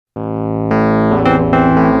Okay,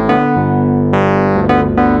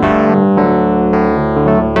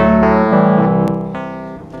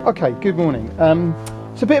 good morning.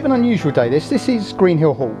 It's a bit of an unusual day. This is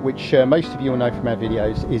Greenhill Halt, which most of you will know from our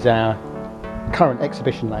videos is our current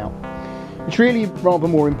exhibition layout. It's really rather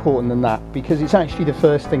more important than that, because it's actually the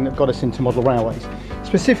first thing that got us into model railways,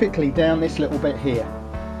 specifically down this little bit here.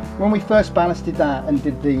 When we first ballasted that and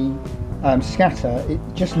did the scatter, it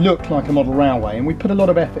just looked like a model railway, and we put a lot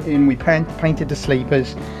of effort in. We painted the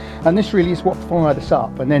sleepers, and this really is what fired us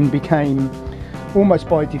up and then became almost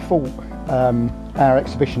by default our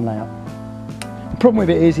exhibition layout. The problem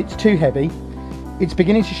with it is it's too heavy, it's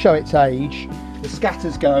beginning to show its age, the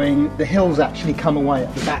scatter's going, the hills actually come away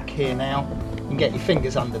at the back here now, you can get your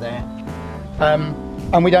fingers under there,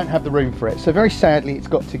 and we don't have the room for it, so very sadly it's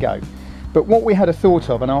got to go. But what we had a thought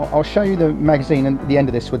of, and I'll show you the magazine at the end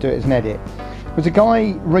of this, we'll do it as an edit, was a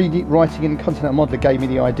guy writing in Continental Modeler gave me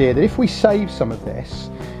the idea that if we save some of this,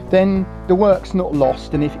 then the work's not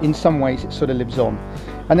lost, and if in some ways it sort of lives on.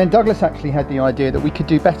 And then Douglas actually had the idea that we could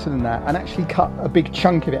do better than that and actually cut a big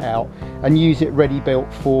chunk of it out and use it ready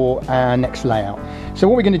built for our next layout. So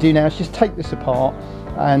what we're going to do now is just take this apart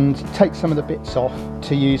and take some of the bits off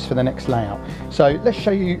to use for the next layout. So let's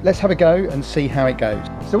show you, let's have a go and see how it goes.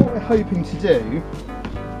 So what we're hoping to do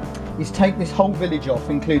is take this whole village off,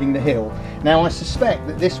 including the hill. Now I suspect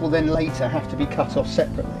that this will then later have to be cut off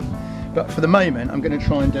separately, but for the moment I'm going to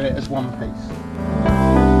try and do it as one piece.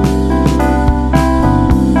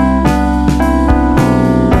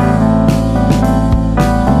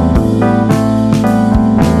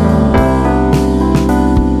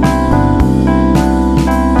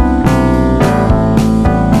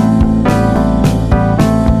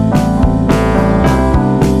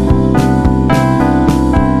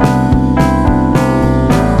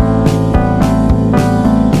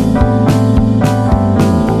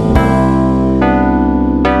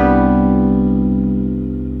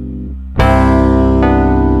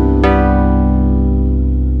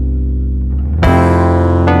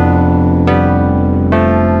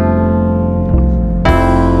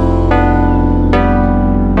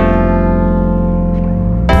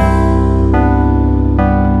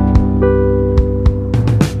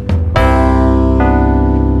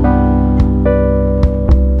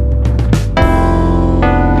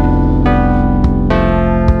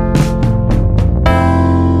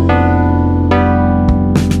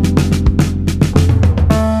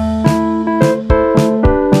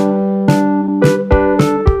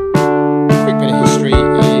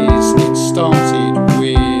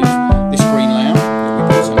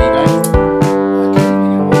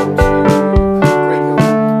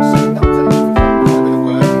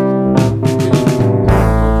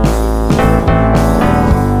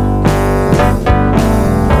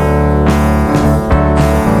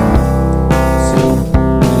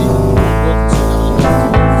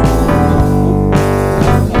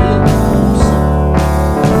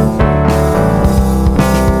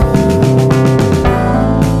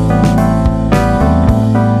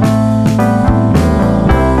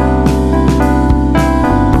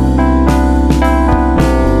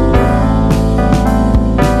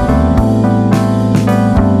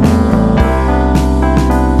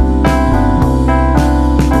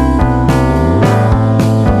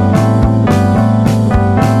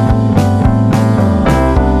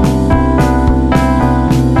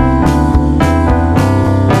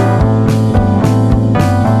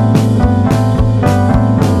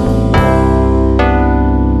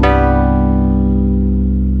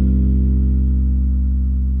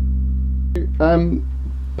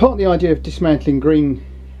 Part of the idea of dismantling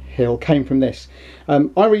Greenhill came from this.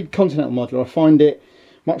 I read Continental Modeler. I find it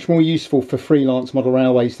much more useful for freelance model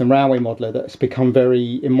railways than Railway Modeler, that's become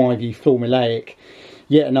very, in my view, formulaic.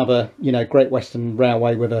 Yet another, you know, Great Western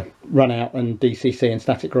Railway with a run out and DCC and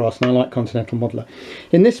static grass, and I like Continental Modeler.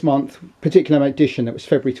 In this month, particular edition, that was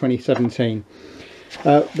February 2017,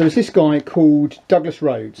 there was this guy called Douglas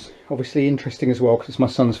Rhodes, obviously interesting as well because it's my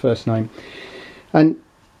son's first name. And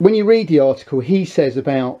when you read the article, he says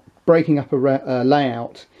about breaking up a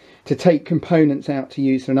layout to take components out to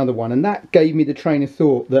use for another one, and that gave me the train of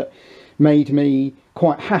thought that made me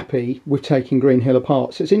quite happy with taking Greenhill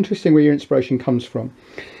apart. So it's interesting where your inspiration comes from.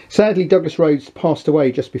 Sadly, Douglas Rhodes passed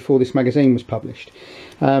away just before this magazine was published,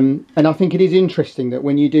 and I think it is interesting that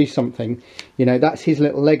when you do something, you know, that's his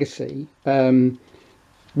little legacy.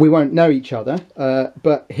 We won't know each other,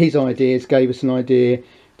 but his ideas gave us an idea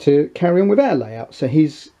to carry on with our layout. So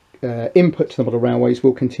his input to the model railways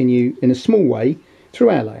will continue in a small way through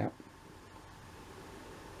our layout.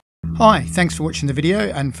 Hi, thanks for watching the video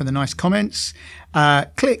and for the nice comments.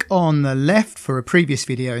 Click on the left for a previous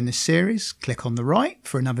video in this series, click on the right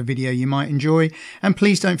for another video you might enjoy, and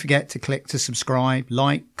please don't forget to click to subscribe,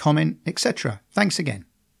 like, comment, etc. Thanks again.